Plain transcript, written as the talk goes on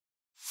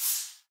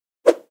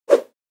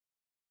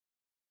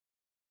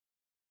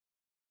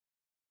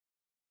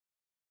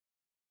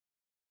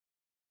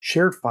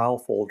Shared file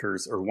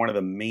folders are one of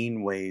the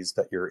main ways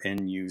that your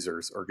end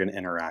users are going to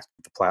interact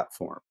with the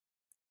platform.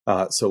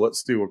 So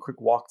let's do a quick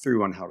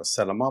walkthrough on how to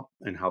set them up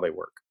and how they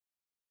work.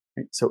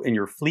 Right? So in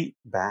your Fleet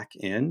back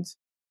end,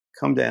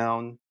 come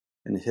down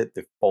and hit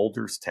the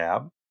Folders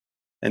tab.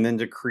 And then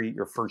to create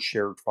your first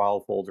shared file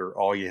folder,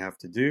 all you have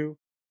to do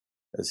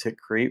is hit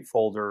Create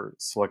Folder,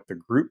 select the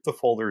group the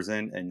folder's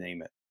in, and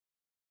name it.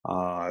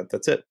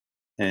 That's it.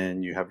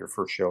 And you have your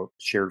first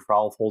shared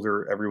file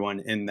folder. Everyone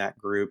in that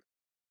group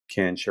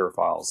can share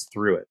files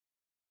through it.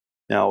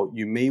 Now,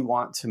 you may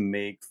want to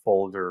make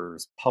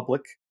folders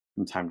public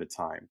from time to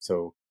time.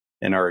 So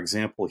in our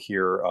example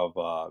here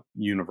of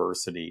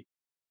university,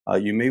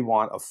 you may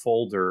want a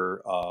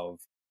folder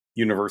of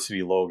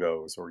university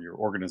logos or your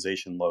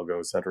organization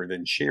logos that are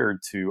then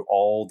shared to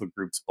all the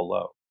groups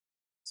below.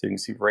 So you can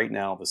see right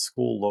now the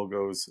school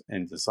logos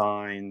and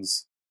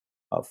designs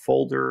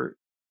folder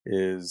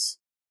is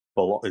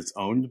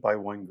owned by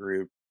one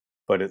group,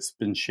 but it's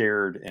been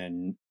shared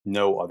in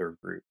no other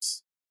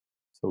groups.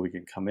 So we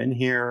can come in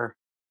here,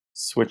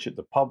 switch it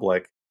to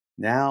public.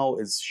 Now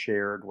it's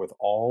shared with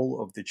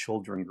all of the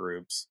children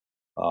groups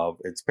of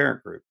its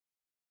parent group.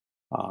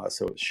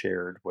 So it's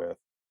shared with,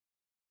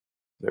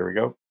 there we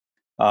go,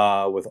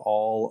 with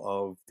all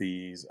of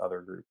these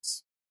other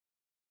groups.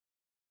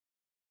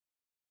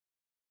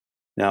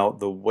 Now,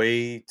 the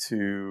way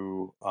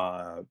to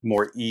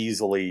more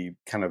easily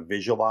kind of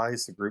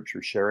visualize the groups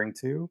you're sharing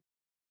to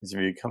is if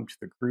you come to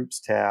the Groups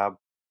tab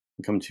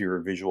and come to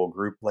your visual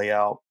group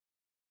layout.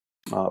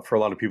 For a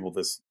lot of people,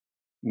 this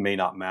may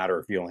not matter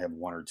if you only have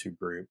one or two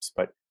groups,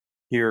 but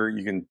here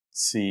you can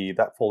see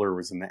that folder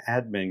was in the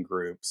admin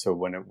group. So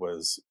when it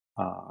was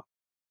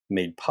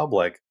made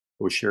public,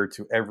 it was shared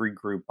to every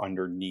group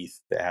underneath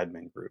the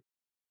admin group.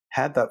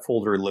 Had that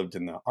folder lived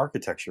in the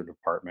architecture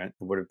department,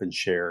 it would have been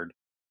shared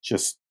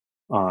just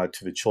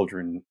to the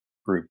children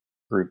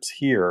groups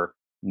here,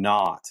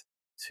 not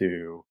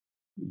to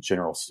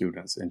general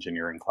students,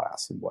 engineering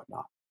class and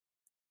whatnot.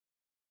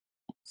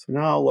 So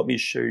now let me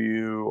show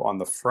you on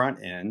the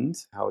front end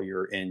how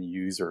your end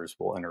users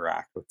will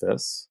interact with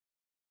this.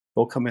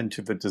 They'll come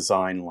into the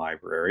design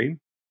library.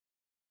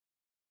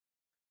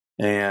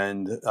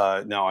 And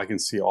now I can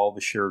see all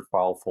the shared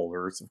file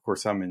folders. Of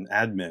course, I'm in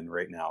admin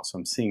right now, so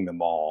I'm seeing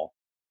them all.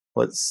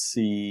 Let's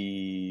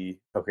see.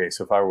 Okay,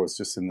 so if I was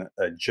just in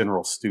a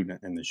general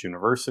student in this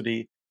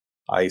university,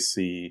 I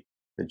see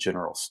the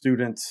general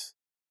student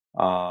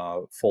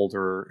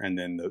folder and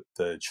then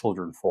the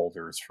children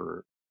folders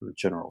for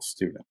general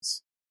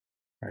students,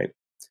 right?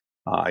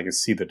 I can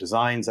see the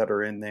designs that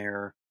are in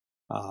there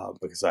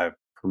because I have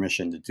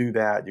permission to do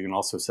that. You can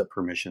also set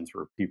permissions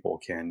where people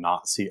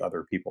cannot see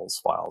other people's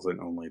files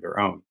and only their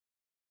own.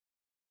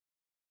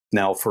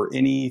 Now, for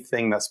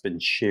anything that's been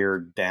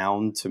shared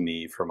down to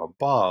me from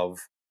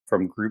above,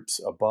 from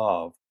groups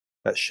above,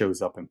 that shows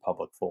up in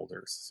public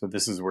folders. So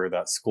this is where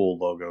that school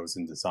logos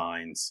and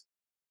designs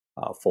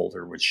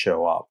folder would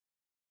show up.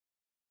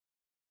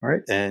 All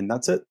right, and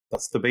that's it.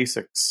 That's the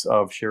basics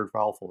of shared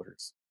file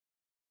folders.